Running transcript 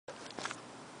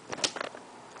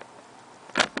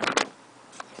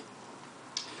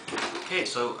Okay,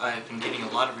 so I've been getting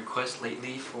a lot of requests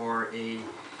lately for a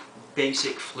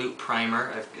basic flute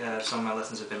primer. Some of my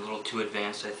lessons have been a little too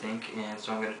advanced, I think, and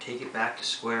so I'm going to take it back to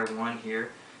square one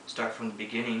here, start from the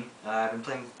beginning. I've been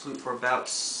playing flute for about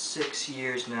 6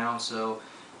 years now, so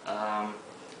I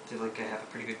feel like I have a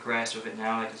pretty good grasp of it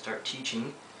now. I can start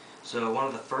teaching. So one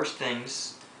of the first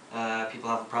things people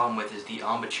have a problem with is the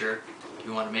embouchure.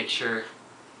 You want to make sure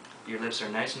your lips are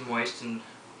nice and moist and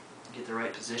get the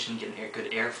right position, get good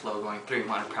airflow going through. You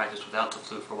want to practice without the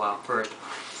flute for a while first.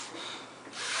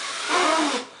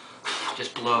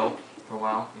 Just blow for a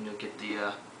while and you'll get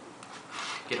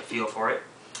a feel for it.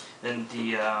 Then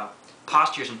the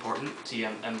posture is important. See,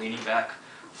 I'm leaning back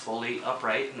fully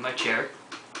upright in my chair.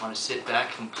 I want to sit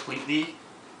back completely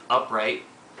upright.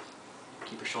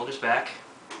 Keep your shoulders back.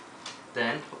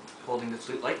 Then, holding the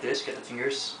flute like this, get the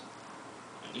fingers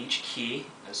on each key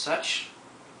as such.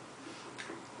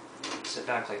 Sit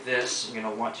back like this. You're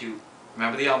going to want to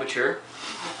remember the embouchure,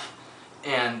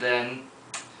 and then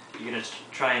you're going to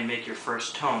try and make your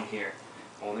first tone here,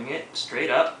 holding it straight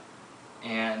up,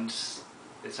 and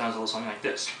it sounds a little something like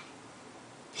this.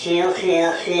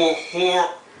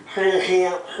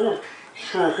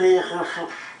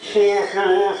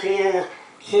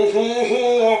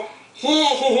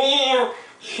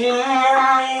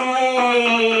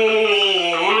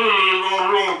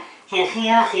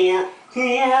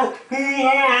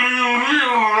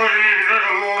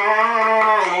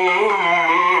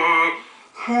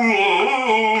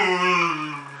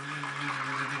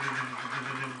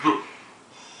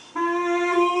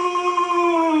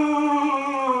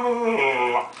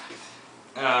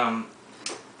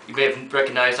 You may have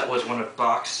recognized that was one of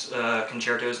Bach's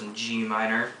concertos in G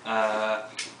minor.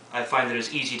 I find that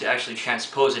it's easy to actually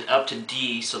transpose it up to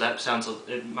D, so that sounds,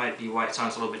 it might be why it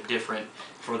sounds a little bit different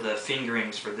for the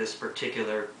fingerings for this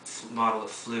particular model of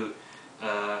flute.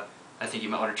 I think you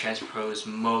might want to transpose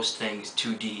most things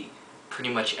to D. Pretty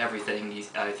much everything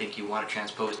I think you want to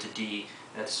transpose to D.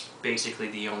 That's basically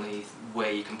the only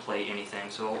way you can play anything.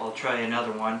 So I'll try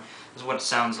another one. This is what it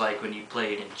sounds like when you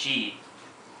play it in G.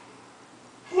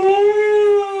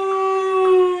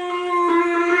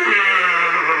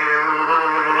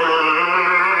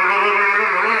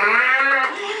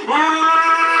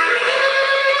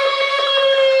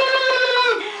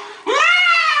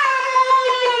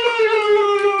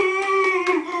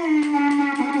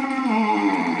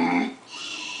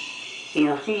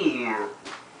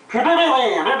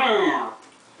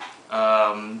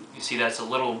 You see that's a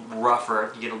little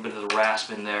rougher, you get a bit of the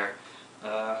rasp in there.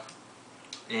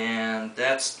 And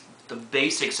that's the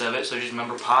basics of it, so just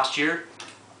remember posture,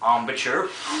 embouchure,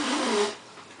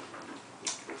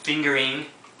 fingering,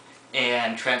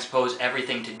 and transpose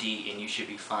everything to D and you should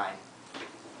be fine.